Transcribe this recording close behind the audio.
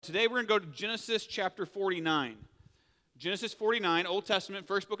Today we're going to go to Genesis chapter 49. Genesis 49, Old Testament,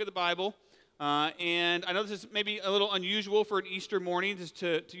 first book of the Bible. And I know this is maybe a little unusual for an Easter morning just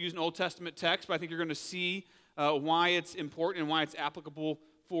to use an Old Testament text, but I think you're going to see why it's important and why it's applicable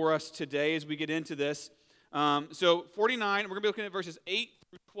for us today as we get into this. So 49, we're going to be looking at verses 8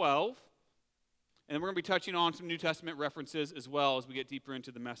 through 12. And then we're going to be touching on some New Testament references as well as we get deeper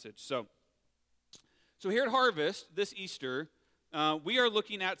into the message. So here at Harvest, this Easter, we are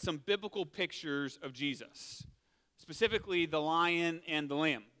looking at some biblical pictures of Jesus, specifically the lion and the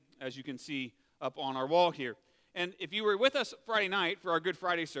lamb, as you can see up on our wall here. And if you were with us Friday night for our Good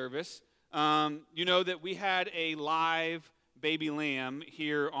Friday service, you know that we had a live baby lamb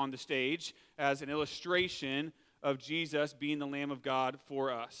here on the stage as an illustration of Jesus being the Lamb of God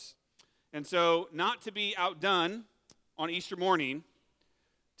for us. And so, not to be outdone on Easter morning,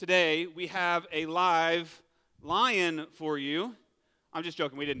 today we have a live lion for you. I'm just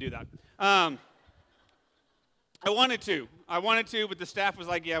joking, we didn't do that. I wanted to, but the staff was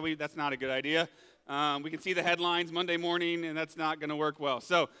like, yeah, that's not a good idea. We can see the headlines Monday morning, and that's not going to work well.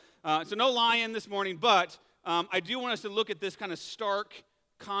 So no lion this morning, but I do want us to look at this kind of stark,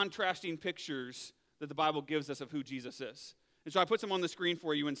 contrasting pictures that the Bible gives us of who Jesus is. And so I put some on the screen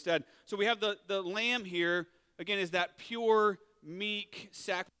for you instead. So we have the lamb here, again, is that pure, meek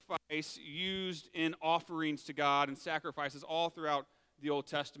sacrifice used in offerings to God and sacrifices all throughout the Old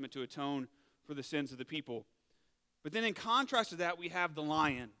Testament to atone for the sins of the people. But then in contrast to that, we have the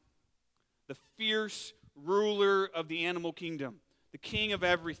lion, the fierce ruler of the animal kingdom, the king of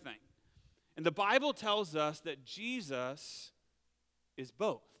everything. And the Bible tells us that Jesus is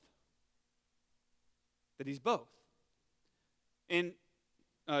both. That he's both. In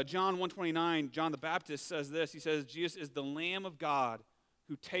John 1:29, John the Baptist says this. He says, Jesus is the Lamb of God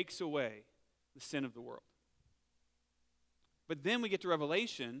who takes away the sin of the world. But then we get to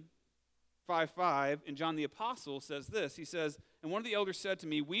Revelation 5:5, and John the Apostle says this. He says, and one of the elders said to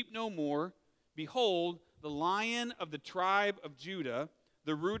me, weep no more. Behold, the Lion of the tribe of Judah,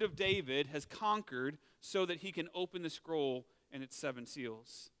 the root of David, has conquered so that he can open the scroll and its 7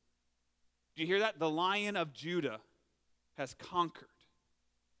 seals. Do you hear that? The Lion of Judah has conquered.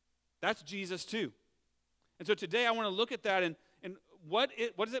 That's Jesus too. And so today I want to look at that and what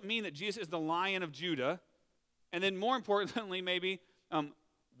does it mean that Jesus is the Lion of Judah? And then more importantly, maybe,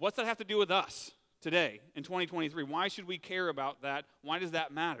 what's that have to do with us today in 2023? Why should we care about that? Why does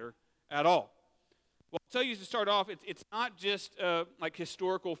that matter at all? Well, I'll tell you to start off, it's not just like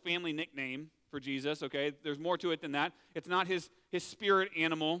historical family nickname for Jesus, okay? There's more to it than that. It's not his spirit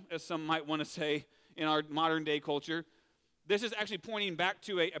animal, as some might want to say in our modern day culture. This is actually pointing back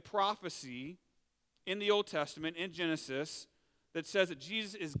to a prophecy in the Old Testament, in Genesis, that says that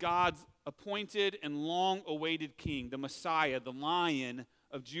Jesus is God's appointed and long-awaited king, the Messiah, the Lion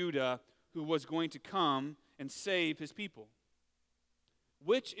of Judah, who was going to come and save his people.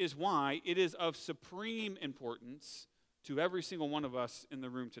 Which is why it is of supreme importance to every single one of us in the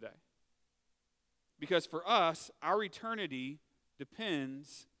room today. Because for us, our eternity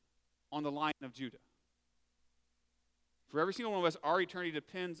depends on the Lion of Judah. For every single one of us, our eternity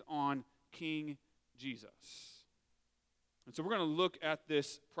depends on King Jesus. And so we're going to look at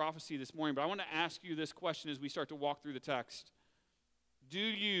this prophecy this morning, but I want to ask you this question as we start to walk through the text. Do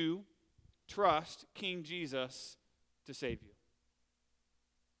you trust King Jesus to save you?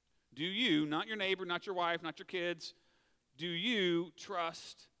 Do you, not your neighbor, not your wife, not your kids, do you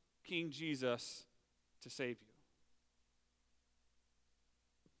trust King Jesus to save you?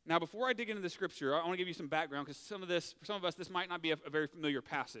 Now, before I dig into the scripture, I want to give you some background because for some of us, this might not be a very familiar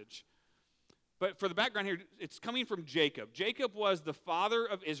passage. But for the background here, it's coming from Jacob. Jacob was the father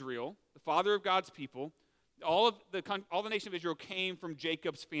of Israel, the father of God's people. All the nation of Israel came from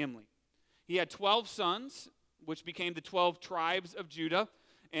Jacob's family. He had 12 sons, which became the 12 tribes of Judah,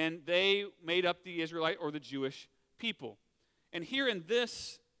 and they made up the Israelite or the Jewish people. And here in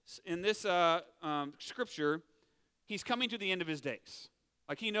this scripture, he's coming to the end of his days.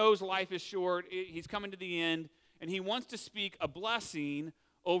 Like he knows life is short, he's coming to the end, and he wants to speak a blessing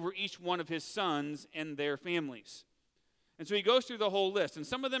over each one of his sons and their families. And so he goes through the whole list, and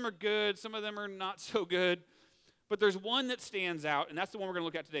some of them are good, some of them are not so good, but there's one that stands out, and that's the one we're going to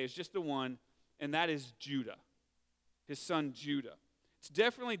look at today. It's just the one, and that is Judah, his son Judah. It's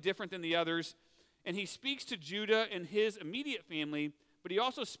definitely different than the others, and he speaks to Judah and his immediate family, but he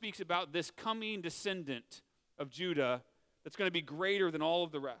also speaks about this coming descendant of Judah that's going to be greater than all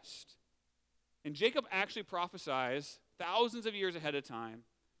of the rest. And Jacob actually prophesies thousands of years ahead of time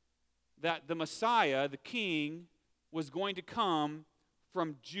that the Messiah, the king, was going to come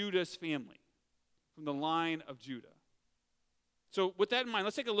from Judah's family, from the line of Judah. So with that in mind,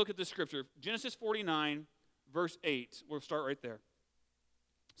 let's take a look at this scripture. Genesis 49, verse 8. We'll start right there.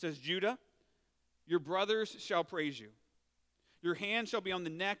 It says, Judah, your brothers shall praise you. Your hand shall be on the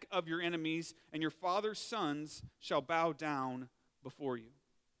neck of your enemies, and your father's sons shall bow down before you.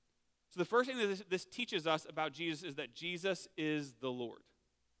 So the first thing that this teaches us about Jesus is that Jesus is the Lord.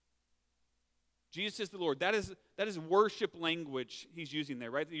 Jesus is the Lord. That is worship language he's using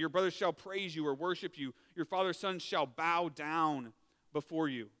there, right? Your brothers shall praise you or worship you. Your father's sons shall bow down before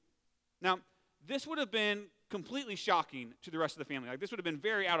you. Now, this would have been completely shocking to the rest of the family. Like, this would have been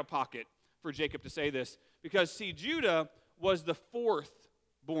very out of pocket for Jacob to say this because, see, Judah was the fourth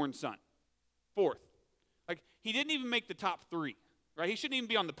born son. Fourth. Like, he didn't even make the top three, right? He shouldn't even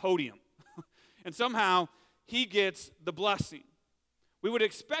be on the podium. And somehow, he gets the blessing. We would have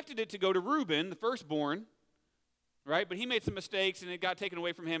expected it to go to Reuben, the firstborn, right? But he made some mistakes, and it got taken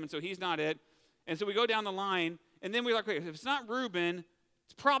away from him, and so he's not it. And so we go down the line, and then we're like, okay, if it's not Reuben,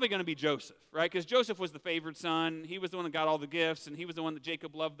 it's probably going to be Joseph, right? Because Joseph was the favored son. He was the one that got all the gifts, and he was the one that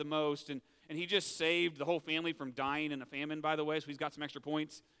Jacob loved the most, and he just saved the whole family from dying in a famine, by the way, so he's got some extra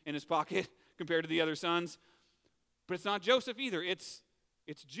points in his pocket compared to the other sons. But it's not Joseph either. It's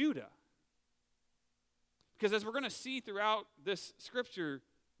Judah. Because as we're going to see throughout this scripture,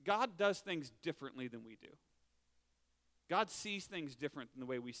 God does things differently than we do. God sees things different than the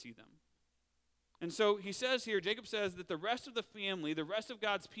way we see them. And so he says here, Jacob says that the rest of the family, the rest of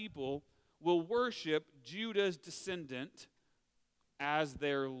God's people, will worship Judah's descendant as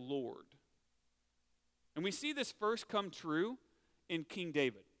their Lord. And we see this first come true in King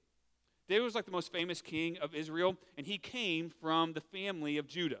David. David was like the most famous king of Israel, and he came from the family of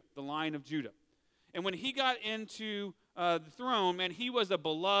Judah, the line of Judah. And when he got into the throne, man, he was a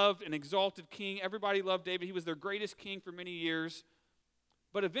beloved and exalted king. Everybody loved David. He was their greatest king for many years.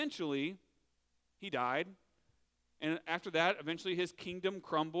 But eventually, he died. And after that, eventually his kingdom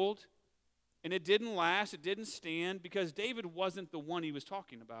crumbled. And it didn't last. It didn't stand because David wasn't the one he was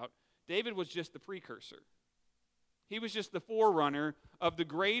talking about. David was just the precursor. He was just the forerunner of the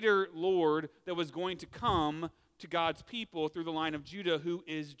greater Lord that was going to come to God's people through the line of Judah, who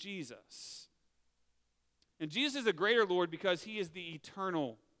is Jesus. And Jesus is a greater Lord because he is the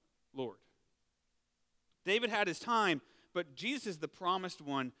eternal Lord. David had his time, but Jesus is the promised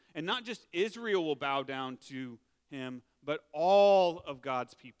one. And not just Israel will bow down to him, but all of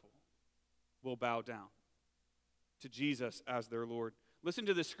God's people will bow down to Jesus as their Lord. Listen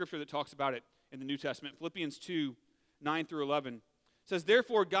to this scripture that talks about it in the New Testament. Philippians 2, 9 through 11. It says,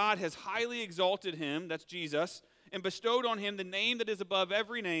 Therefore God has highly exalted him, that's Jesus, and bestowed on him the name that is above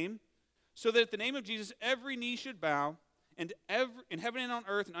every name, so that at the name of Jesus every knee should bow, and in heaven and on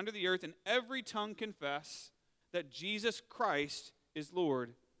earth and under the earth, and every tongue confess that Jesus Christ is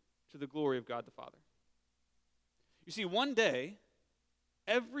Lord, to the glory of God the Father. You see, one day,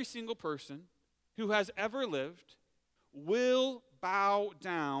 every single person who has ever lived will bow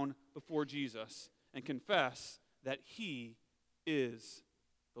down before Jesus and confess that he is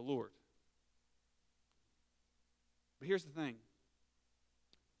the Lord. But here's the thing.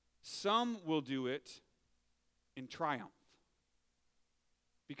 Some will do it in triumph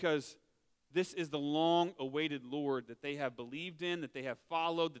because this is the long-awaited Lord that they have believed in, that they have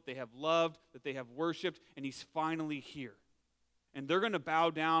followed, that they have loved, that they have worshiped, and he's finally here. And they're going to bow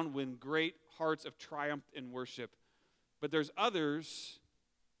down with great hearts of triumph and worship. But there's others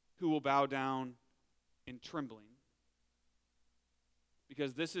who will bow down in trembling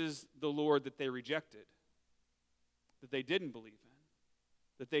because this is the Lord that they rejected, that they didn't believe in,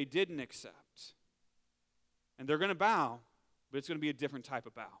 that they didn't accept. And they're going to bow, but it's going to be a different type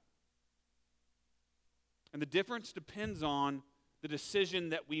of bow. And the difference depends on the decision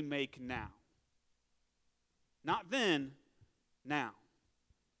that we make now. Not then, now.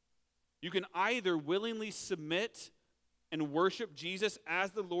 You can either willingly submit and worship Jesus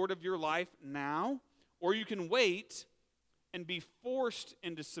as the Lord of your life now, or you can wait and be forced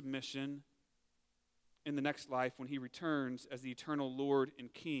into submission in the next life when he returns as the eternal Lord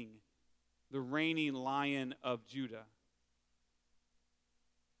and King, the reigning Lion of Judah.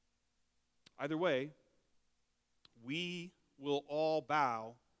 Either way, we will all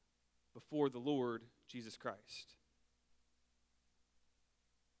bow before the Lord Jesus Christ.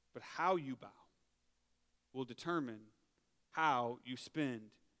 But how you bow will determine how you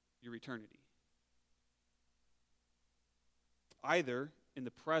spend your eternity. Either in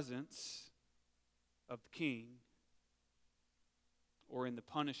the presence of the King or in the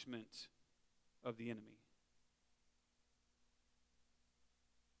punishment of the enemy.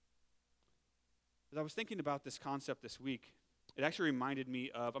 As I was thinking about this concept this week, it actually reminded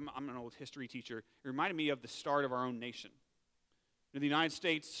me of, I'm an old history teacher, it reminded me of the start of our own nation. The United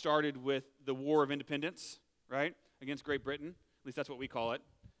States started with the War of Independence, right, against Great Britain. At least that's what we call it.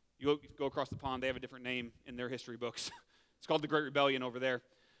 You go across the pond, they have a different name in their history books. It's called the Great Rebellion over there.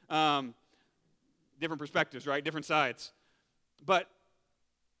 Different perspectives, right? Different sides. But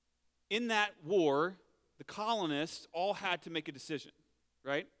in that war, the colonists all had to make a decision,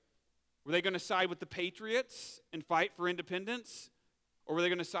 right? Were they going to side with the patriots and fight for independence? Or were they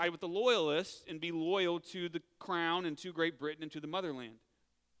going to side with the loyalists and be loyal to the crown and to Great Britain and to the motherland?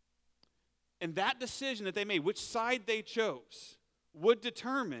 And that decision that they made, which side they chose, would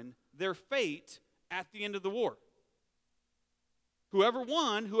determine their fate at the end of the war. Whoever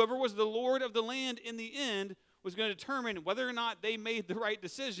won, whoever was the lord of the land in the end, was going to determine whether or not they made the right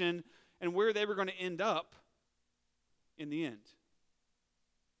decision and where they were going to end up in the end.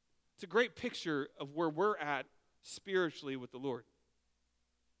 It's a great picture of where we're at spiritually with the Lord.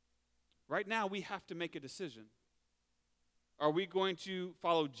 Right now, we have to make a decision. Are we going to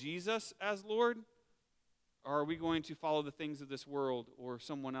follow Jesus as Lord? Or are we going to follow the things of this world or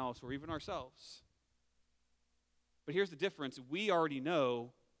someone else or even ourselves? But here's the difference. We already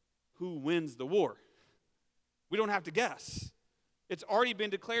know who wins the war. We don't have to guess. It's already been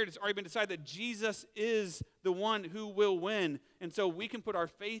declared. It's already been decided that Jesus is the one who will win. And so we can put our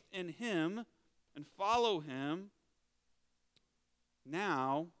faith in him and follow him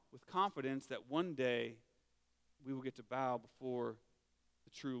now with confidence that one day we will get to bow before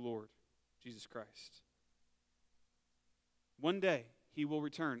the true Lord, Jesus Christ. One day he will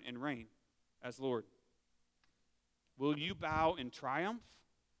return and reign as Lord. Will you bow in triumph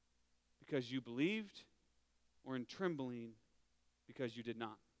because you believed, or in trembling because you did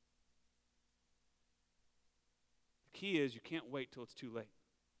not? The key is you can't wait till it's too late.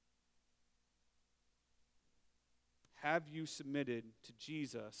 Have you submitted to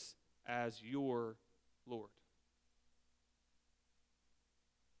Jesus as your Lord?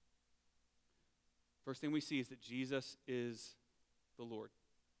 First thing we see is that Jesus is the Lord.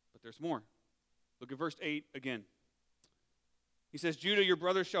 But there's more. Look at verse 8 again. He says, Judah, your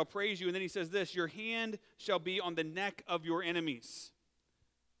brothers shall praise you. And then he says this, your hand shall be on the neck of your enemies.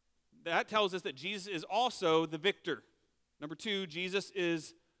 That tells us that Jesus is also the victor. Number 2, Jesus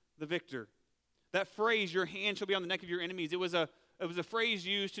is the victor. That phrase, your hand shall be on the neck of your enemies, it was a phrase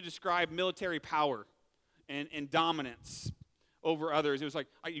used to describe military power and dominance over others. It was like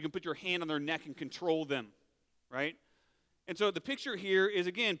you can put your hand on their neck and control them, right? And so the picture here is,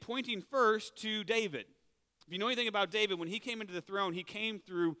 again, pointing first to David. If you know anything about David, when he came into the throne, he came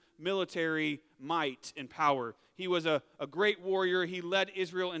through military might and power. He was a great warrior. He led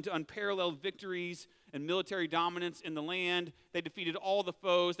Israel into unparalleled victories and military dominance in the land. They defeated all the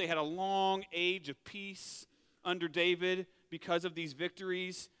foes. They had a long age of peace under David because of these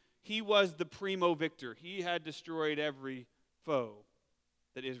victories. He was the primo victor. He had destroyed every foe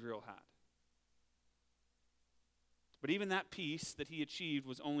that Israel had. But even that peace that he achieved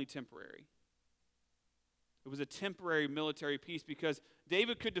was only temporary. It was a temporary military peace because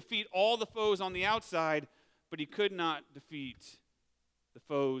David could defeat all the foes on the outside, but he could not defeat the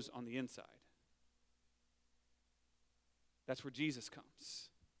foes on the inside. That's where Jesus comes.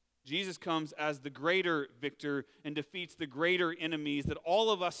 Jesus comes as the greater victor and defeats the greater enemies that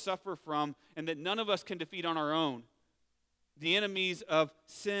all of us suffer from and that none of us can defeat on our own. The enemies of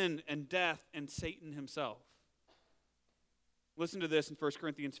sin and death and Satan himself. Listen to this in 1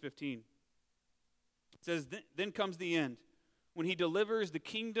 Corinthians 15. It says, then comes the end, when he delivers the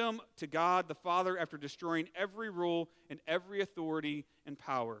kingdom to God the Father after destroying every rule and every authority and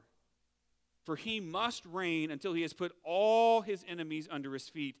power. For he must reign until he has put all his enemies under his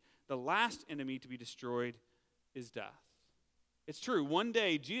feet. The last enemy to be destroyed is death. It's true. One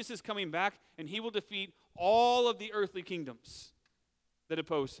day, Jesus is coming back, and he will defeat all of the earthly kingdoms that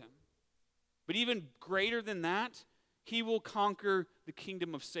oppose him. But even greater than that, he will conquer the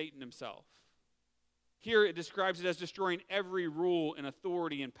kingdom of Satan himself. Here it describes it as destroying every rule and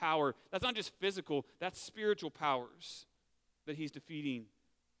authority and power. That's not just physical, that's spiritual powers that he's defeating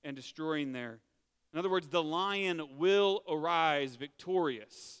and destroying there. In other words, the lion will arise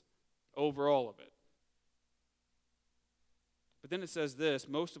victorious over all of it. But then it says this,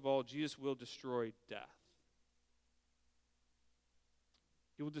 most of all, Jesus will destroy death.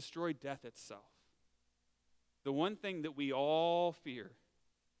 He will destroy death itself. The one thing that we all fear,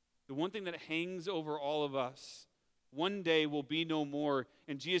 the one thing that hangs over all of us, one day will be no more,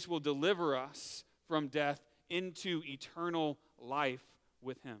 and Jesus will deliver us from death into eternal life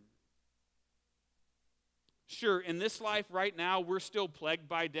with him. Sure, in this life right now, we're still plagued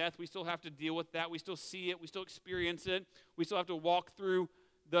by death. We still have to deal with that. We still see it. We still experience it. We still have to walk through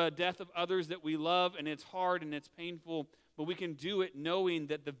the death of others that we love, and it's hard and it's painful. but we can do it knowing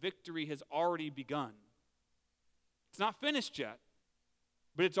that the victory has already begun. It's not finished yet,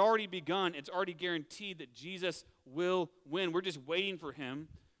 but it's already begun. It's already guaranteed that Jesus will win. We're just waiting for him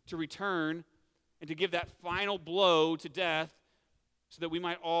to return and to give that final blow to death so that we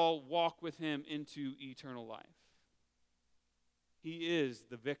might all walk with him into eternal life. He is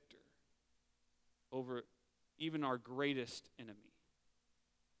the victor over even our greatest enemy.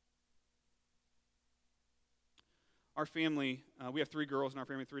 Our family, we have 3 girls in our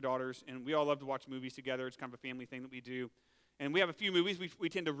family, 3 daughters, and we all love to watch movies together. It's kind of a family thing that we do. And we have a few movies we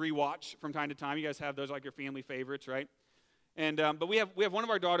tend to rewatch from time to time. You guys have those like your family favorites, right? And but we have one of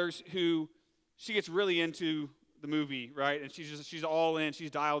our daughters who she gets really into the movie, right? And she's all in,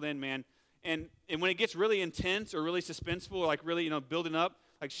 she's dialed in, man. And when it gets really intense or really suspenseful, or like really building up,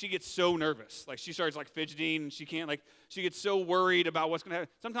 like she gets so nervous, like she starts like fidgeting, and she gets so worried about what's going to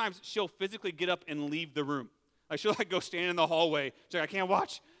happen. Sometimes she'll physically get up and leave the room. Like she'll like go stand in the hallway. She's like, I can't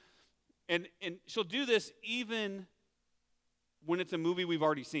watch. And she'll do this even when it's a movie we've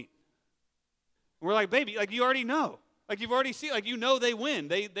already seen. And we're like, baby, like you already know. Like you've already seen, like you know they win.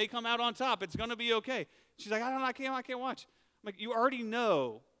 They come out on top. It's gonna be okay. She's like, I don't know, I can't watch. I'm like, you already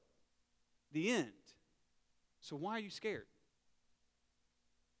know the end. So why are you scared?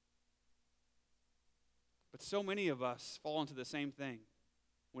 But so many of us fall into the same thing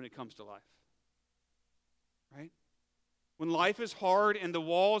when it comes to life. Right? When life is hard and the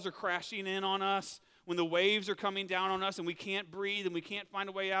walls are crashing in on us, when the waves are coming down on us and we can't breathe and we can't find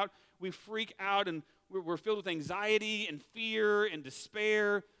a way out, we freak out and we're filled with anxiety and fear and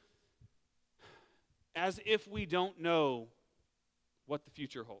despair, as if we don't know what the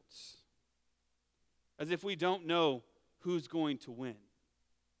future holds. As if we don't know who's going to win.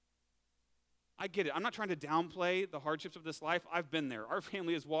 I get it. I'm not trying to downplay the hardships of this life. I've been there. Our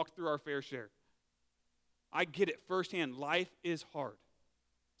family has walked through our fair share. I get it firsthand. Life is hard.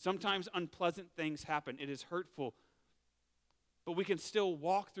 Sometimes unpleasant things happen. It is hurtful. But we can still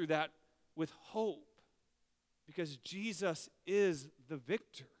walk through that with hope because Jesus is the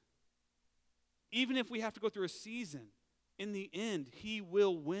victor. Even if we have to go through a season, in the end, he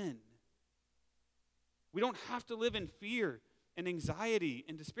will win. We don't have to live in fear and anxiety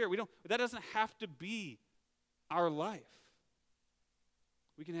and despair. That doesn't have to be our life.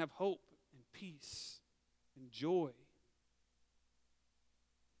 We can have hope and peace and joy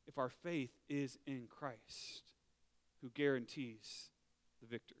if our faith is in Christ, who guarantees the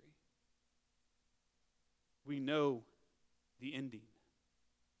victory. We know the ending.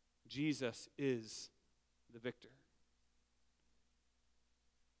 Jesus is the victor.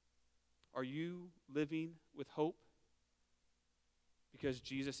 Are you living with hope because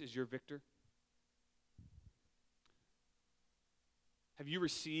Jesus is your victor? Have you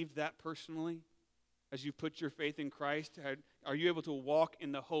received that personally? As you put your faith in Christ, are you able to walk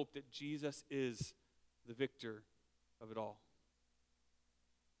in the hope that Jesus is the victor of it all?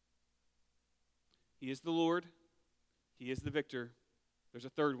 He is the Lord. He is the victor. There's a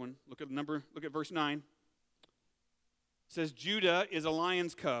third one. Look at verse 9. It says, Judah is a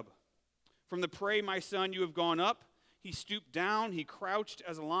lion's cub. From the prey, my son, you have gone up. He stooped down. He crouched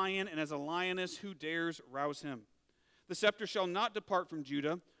as a lion, and as a lioness, who dares rouse him? The scepter shall not depart from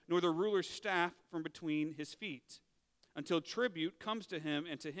Judah, nor the ruler's staff from between his feet, until tribute comes to him,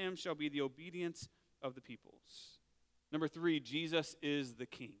 and to him shall be the obedience of the peoples. Number 3, Jesus is the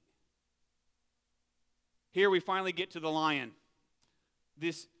king. Here we finally get to the lion.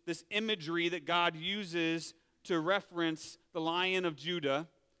 This imagery that God uses to reference the Lion of Judah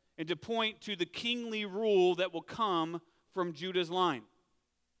and to point to the kingly rule that will come from Judah's line.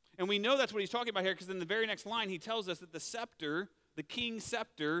 And we know that's what he's talking about here because in the very next line he tells us that the scepter, the king's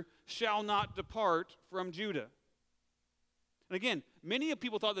scepter, shall not depart from Judah. And again, many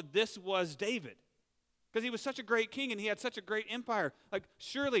people thought that this was David because he was such a great king and he had such a great empire. Like,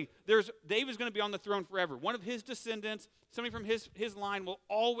 surely David's going to be on the throne forever. One of his descendants, somebody from his line, will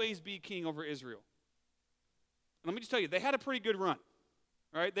always be king over Israel. And let me just tell you, they had a pretty good run.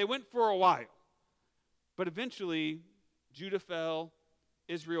 Right? They went for a while. But eventually, Judah fell,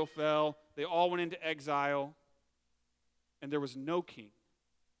 Israel fell, they all went into exile, and there was no king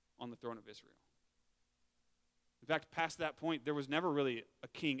on the throne of Israel. In fact, past that point, there was never really a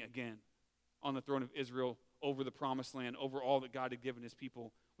king again on the throne of Israel over the promised land, over all that God had given his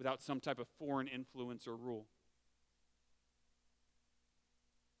people without some type of foreign influence or rule.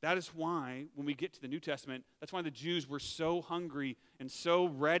 That is why, when we get to the New Testament, that's why the Jews were so hungry and so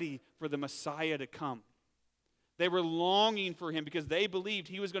ready for the Messiah to come. They were longing for him because they believed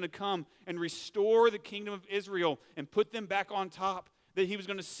he was going to come and restore the kingdom of Israel and put them back on top, that he was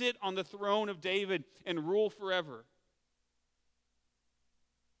going to sit on the throne of David and rule forever.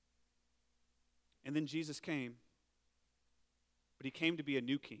 And then Jesus came, but he came to be a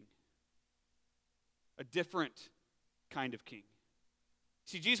new king, a different kind of king.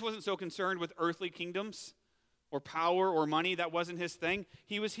 See, Jesus wasn't so concerned with earthly kingdoms or power or money. That wasn't his thing.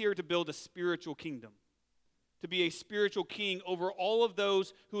 He was here to build a spiritual kingdom, to be a spiritual king over all of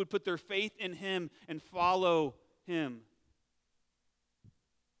those who would put their faith in him and follow him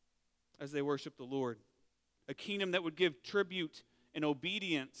as they worship the Lord. A kingdom that would give tribute and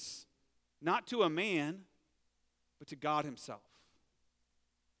obedience, not to a man, but to God himself.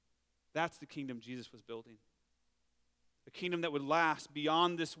 That's the kingdom Jesus was building. A kingdom that would last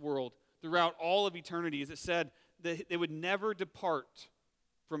beyond this world throughout all of eternity. As it said, that they would never depart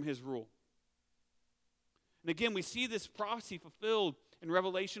from his rule. And again, we see this prophecy fulfilled in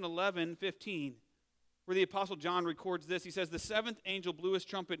Revelation 11:15, where the Apostle John records this. He says, "The seventh angel blew his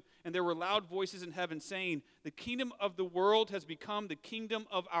trumpet, and there were loud voices in heaven saying, 'The kingdom of the world has become the kingdom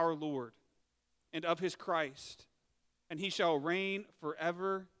of our Lord and of his Christ, and he shall reign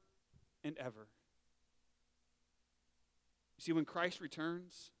forever and ever.'" You see, when Christ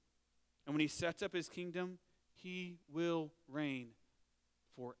returns and when he sets up his kingdom, he will reign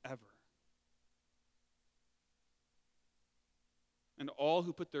forever. And all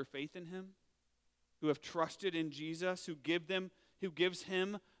who put their faith in him, who have trusted in Jesus, who gives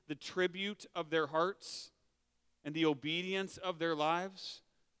him the tribute of their hearts and the obedience of their lives,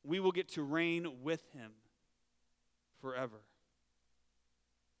 we will get to reign with him forever.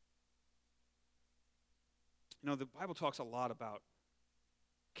 You know, the Bible talks a lot about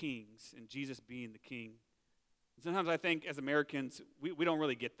kings and Jesus being the king. And sometimes I think as Americans, we don't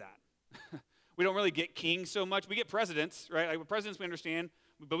really get that. We don't really get kings so much. We get presidents, right? Like presidents we understand,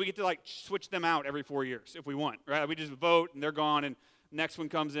 but we get to like switch them out every 4 years if we want, right? We just vote and they're gone and next one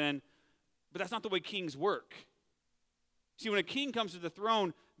comes in. But that's not the way kings work. See, when a king comes to the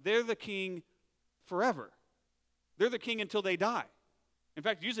throne, they're the king forever. They're the king until they die. In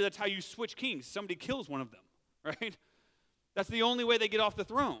fact, usually that's how you switch kings. Somebody kills one of them, right? That's the only way they get off the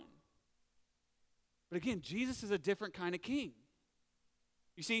throne. But again, Jesus is a different kind of king.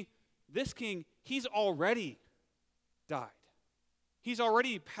 You see, this king, he's already died. He's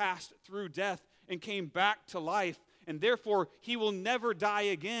already passed through death and came back to life, and therefore he will never die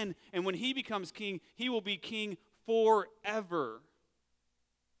again. And when he becomes king, he will be king forever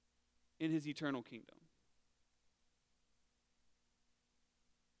in his eternal kingdom.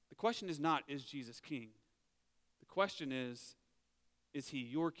 The question is not, is Jesus king? The question is he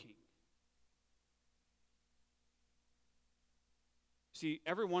your king? See,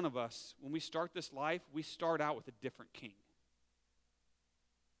 every one of us, when we start this life, we start out with a different king.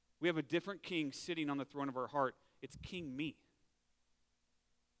 We have a different king sitting on the throne of our heart. It's King me.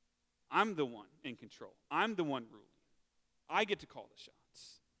 I'm the one in control. I'm the one ruling. I get to call the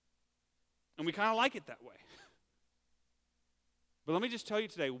shots. And we kind of like it that way. But let me just tell you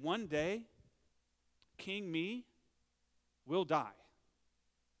today, one day, King me will die.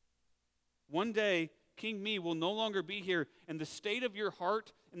 One day, King me will no longer be here, and the state of your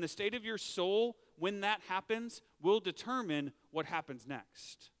heart and the state of your soul, when that happens, will determine what happens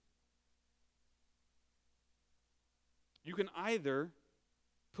next. You can either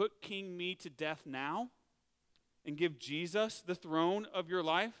put King me to death now and give Jesus the throne of your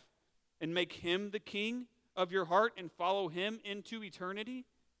life and make him the king of your heart and follow him into eternity,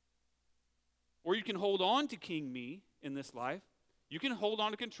 or you can hold on to King me in this life. You can hold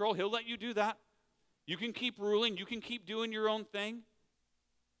on to control. He'll let you do that. You can keep ruling. You can keep doing your own thing.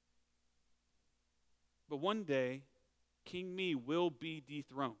 But one day, King me will be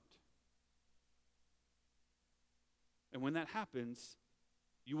dethroned. And when that happens,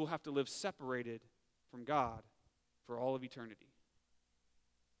 you will have to live separated from God for all of eternity.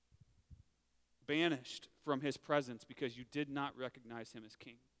 Banished from his presence because you did not recognize him as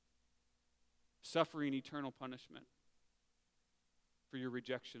king. Suffering eternal punishment for your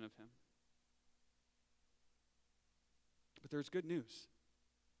rejection of him. But there's good news.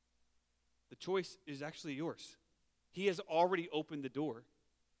 The choice is actually yours. He has already opened the door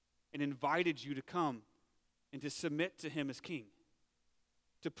and invited you to come and to submit to him as king,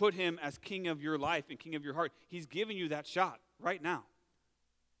 to put him as king of your life and king of your heart. He's giving you that shot right now.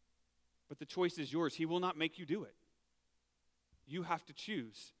 But the choice is yours. He will not make you do it. You have to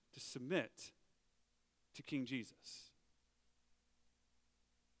choose to submit to King Jesus.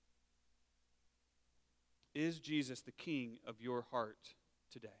 Is Jesus the king of your heart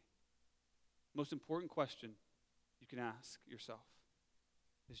today? Most important question you can ask yourself.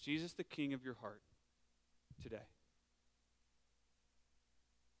 Is Jesus the king of your heart today?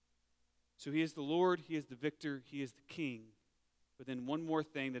 So he is the Lord, he is the victor, he is the king. But then one more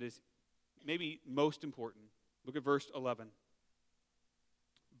thing that is maybe most important. Look at verse 11.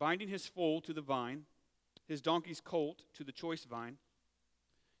 Binding his foal to the vine, his donkey's colt to the choice vine,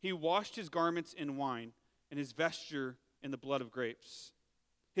 he washed his garments in wine and his vesture in the blood of grapes.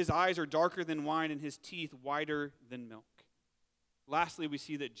 His eyes are darker than wine and his teeth whiter than milk. Lastly, we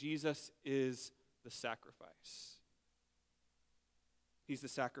see that Jesus is the sacrifice. He's the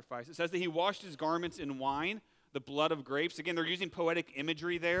sacrifice. It says that he washed his garments in wine, the blood of grapes. Again, they're using poetic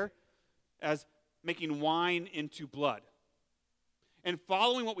imagery there as making wine into blood. And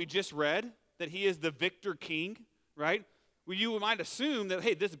following what we just read, that he is the victor king, right? Well, you might assume that,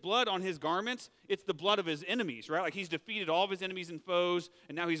 hey, this blood on his garments, it's the blood of his enemies, right? Like he's defeated all of his enemies and foes,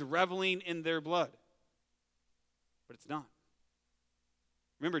 and now he's reveling in their blood. But it's not.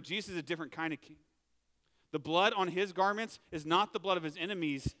 Remember, Jesus is a different kind of king. The blood on his garments is not the blood of his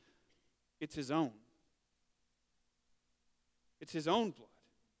enemies, it's his own. It's his own blood.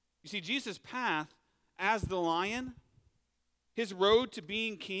 You see, Jesus' path as the lion, his road to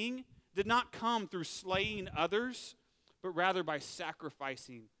being king, did not come through slaying others, but rather by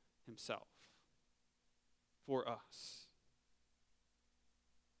sacrificing himself for us.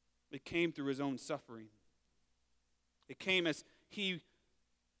 It came through his own suffering. It came as he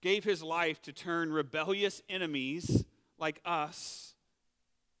gave his life to turn rebellious enemies like us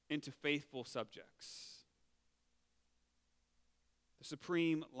into faithful subjects. The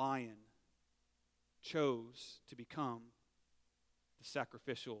supreme lion chose to become the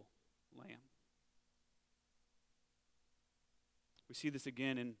sacrificial lamb. We see this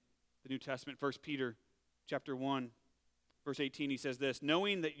again in the New Testament. 1 Peter chapter 1, verse 18, he says this,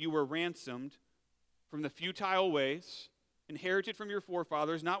 knowing that you were ransomed from the futile ways inherited from your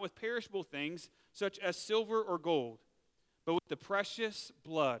forefathers, not with perishable things, such as silver or gold, but with the precious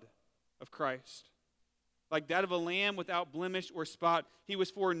blood of Christ. Like that of a lamb without blemish or spot, he was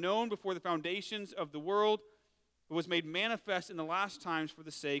foreknown before the foundations of the world, but was made manifest in the last times for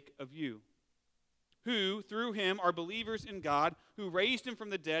the sake of you, who, through him, are believers in God, who raised him from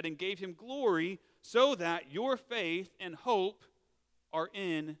the dead and gave him glory, so that your faith and hope are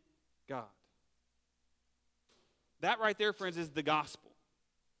in God. That right there, friends, is the gospel.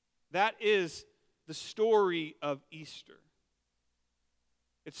 That is the story of Easter.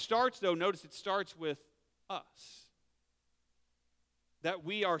 It starts, though, notice it starts with us. That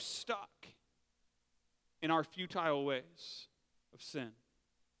we are stuck in our futile ways of sin.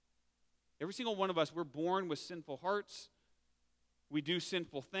 Every single one of us, we're born with sinful hearts. We do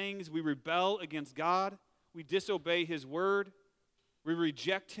sinful things. We rebel against God. We disobey his word. We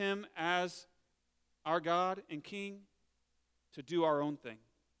reject him as our God and King to do our own thing.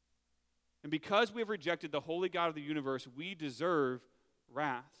 And because we have rejected the holy God of the universe, we deserve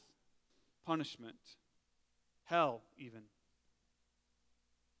wrath, punishment, hell even.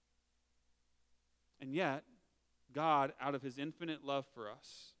 And yet, God, out of his infinite love for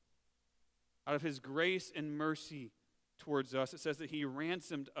us, out of his grace and mercy towards us, it says that he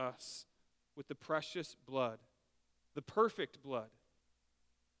ransomed us with the precious blood, the perfect blood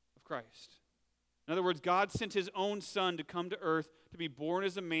of Christ. In other words, God sent his own son to come to earth, to be born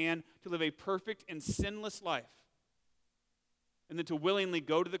as a man, to live a perfect and sinless life, and then to willingly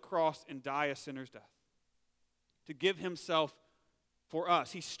go to the cross and die a sinner's death, to give himself for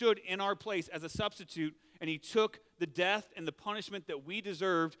us. He stood in our place as a substitute, and he took the death and the punishment that we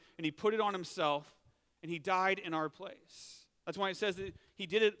deserved, and he put it on himself, and he died in our place. That's why it says that he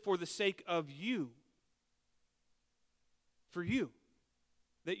did it for the sake of you, for you,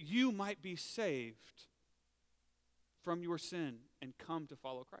 that you might be saved from your sin and come to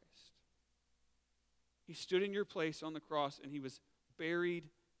follow Christ. He stood in your place on the cross, and he was buried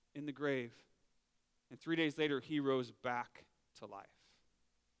in the grave. And 3 days later, he rose back to life.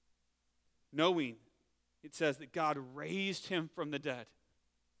 Knowing, it says that God raised him from the dead.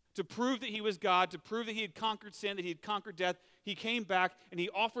 To prove that he was God, to prove that he had conquered sin, that he had conquered death, he came back and he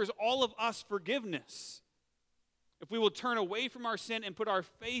offers all of us forgiveness. If we will turn away from our sin and put our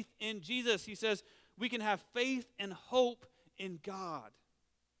faith in Jesus, he says we can have faith and hope in God.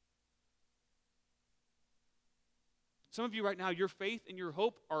 Some of you right now, your faith and your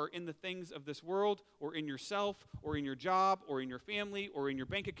hope are in the things of this world, or in yourself, or in your job, or in your family, or in your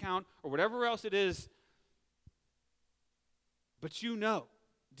bank account, or whatever else it is. But you know,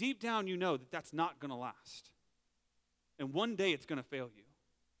 deep down you know that that's not going to last. And one day it's going to fail you.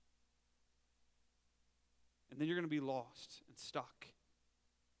 And then you're going to be lost and stuck.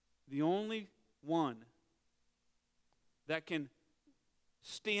 The only one that can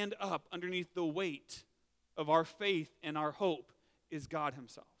stand up underneath the weight of our faith and our hope is God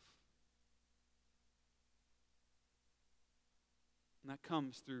himself. And that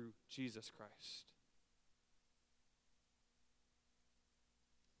comes through Jesus Christ.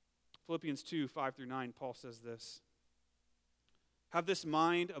 Philippians 2, 5 through 9, Paul says this. Have this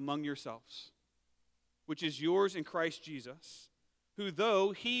mind among yourselves, which is yours in Christ Jesus, who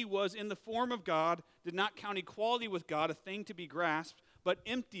though he was in the form of God, did not count equality with God a thing to be grasped, but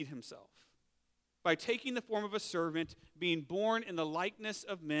emptied himself by taking the form of a servant, being born in the likeness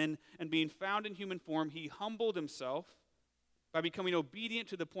of men, and being found in human form, he humbled himself by becoming obedient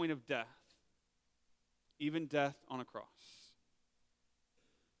to the point of death, even death on a cross.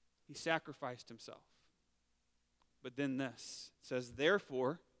 He sacrificed himself. But then this says,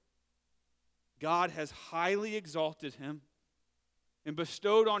 therefore, God has highly exalted him and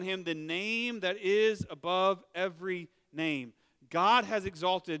bestowed on him the name that is above every name. God has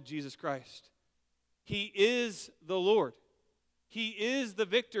exalted Jesus Christ. He is the Lord. He is the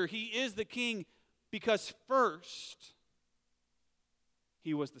victor. He is the king because first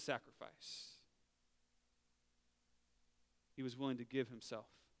he was the sacrifice. He was willing to give himself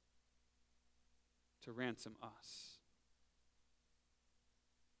to ransom us.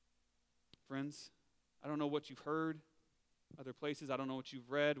 Friends, I don't know what you've heard other places. I don't know what you've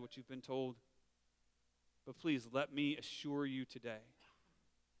read, what you've been told. But please let me assure you today,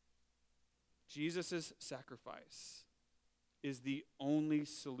 Jesus' sacrifice is the only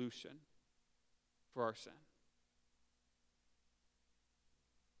solution for our sin.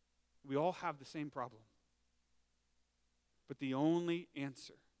 We all have the same problem. But the only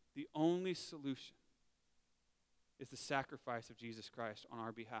answer, the only solution is the sacrifice of Jesus Christ on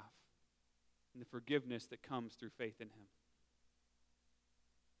our behalf and the forgiveness that comes through faith in him.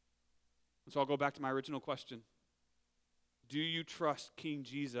 And so I'll go back to my original question. Do you trust King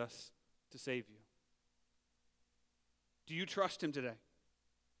Jesus to save you? Do you trust him today?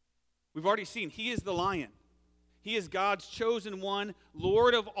 We've already seen he is the Lion. He is God's chosen one,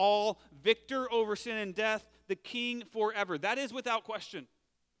 Lord of all, victor over sin and death, the King forever. That is without question.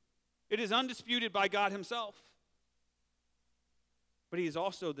 It is undisputed by God himself. But he is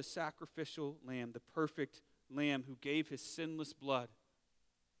also the sacrificial lamb, the perfect lamb who gave his sinless blood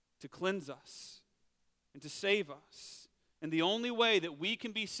to cleanse us and to save us. And the only way that we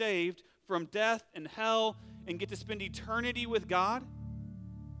can be saved from death and hell and get to spend eternity with God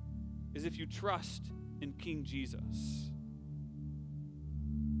is if you trust in King Jesus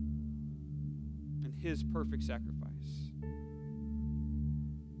and his perfect sacrifice.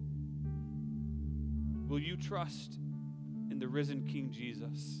 Will you trust in the risen King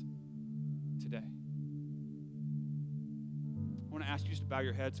Jesus today? I want to ask you just to bow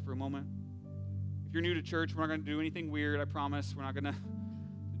your heads for a moment. If you're new to church, we're not going to do anything weird, I promise. We're not going to.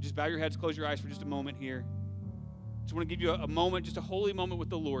 Just bow your heads, close your eyes for just a moment here. Just want to give you a moment, just a holy moment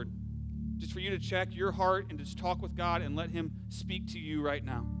with the Lord. Just for you to check your heart and just talk with God and let him speak to you right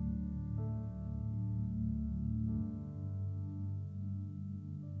now.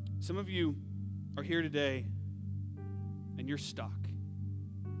 Some of you are here today and you're stuck.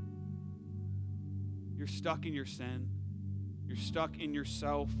 You're stuck in your sin. You're stuck in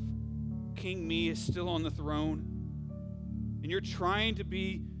yourself. King me is still on the throne. And you're trying to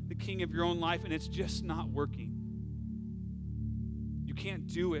be the king of your own life, and it's just not working. You can't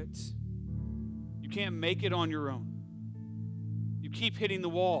do it. You can't make it on your own. You keep hitting the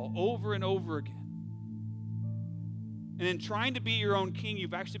wall over and over again. And in trying to be your own king,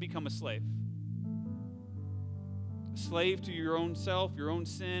 you've actually become a slave. A slave to your own self, your own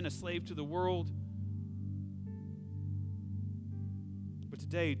sin, a slave to the world. But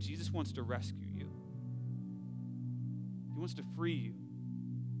today, Jesus wants to rescue you. He wants to free you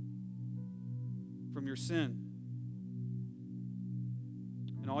from your sin.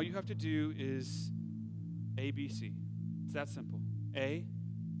 And all you have to do is ABC. It's that simple. A,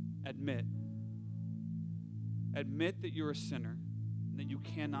 admit. Admit that you're a sinner and that you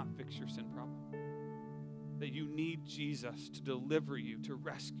cannot fix your sin problem. That you need Jesus to deliver you, to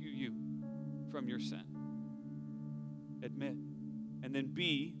rescue you from your sin. Admit. And then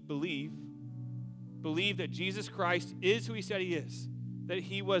B, believe. Believe that Jesus Christ is who he said he is. That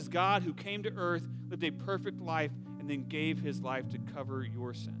he was God who came to earth, lived a perfect life, and then gave his life to cover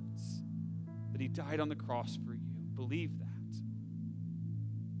your sins. That he died on the cross for you. Believe that.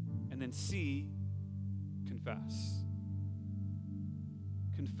 And then C, confess.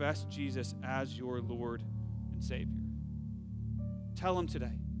 Confess Jesus as your Lord and Savior. Tell him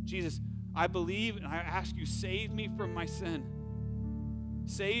today, Jesus, I believe and I ask you, save me from my sin.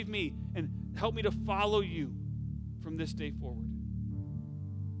 Save me and help me to follow you from this day forward.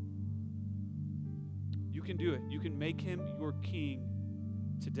 You can do it. You can make him your king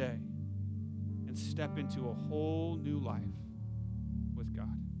today and step into a whole new life with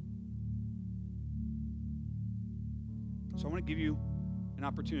God. So I want to give you an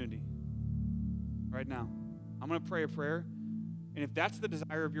opportunity right now. I'm going to pray a prayer, and if that's the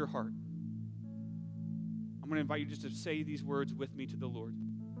desire of your heart, I'm going to invite you just to say these words with me to the Lord.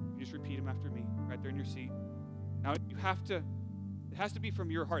 You just repeat them after me right there in your seat. Now, it has to be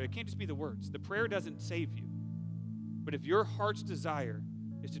from your heart. It can't just be the words. The prayer doesn't save you. But if your heart's desire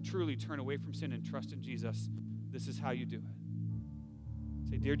is to truly turn away from sin and trust in Jesus, this is how you do it.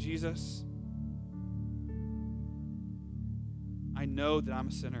 Say, "Dear Jesus, I know that I'm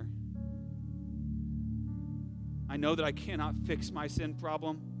a sinner. I know that I cannot fix my sin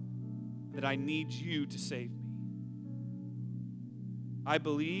problem, that I need you to save me. I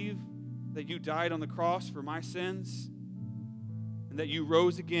believe that you died on the cross for my sins and that you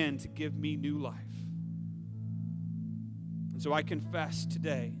rose again to give me new life. And so I confess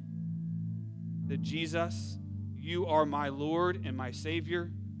today that Jesus, you are my Lord and my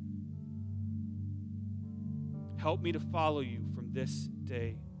Savior. Help me to follow you from this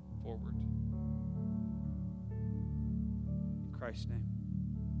day forward. In Christ's name.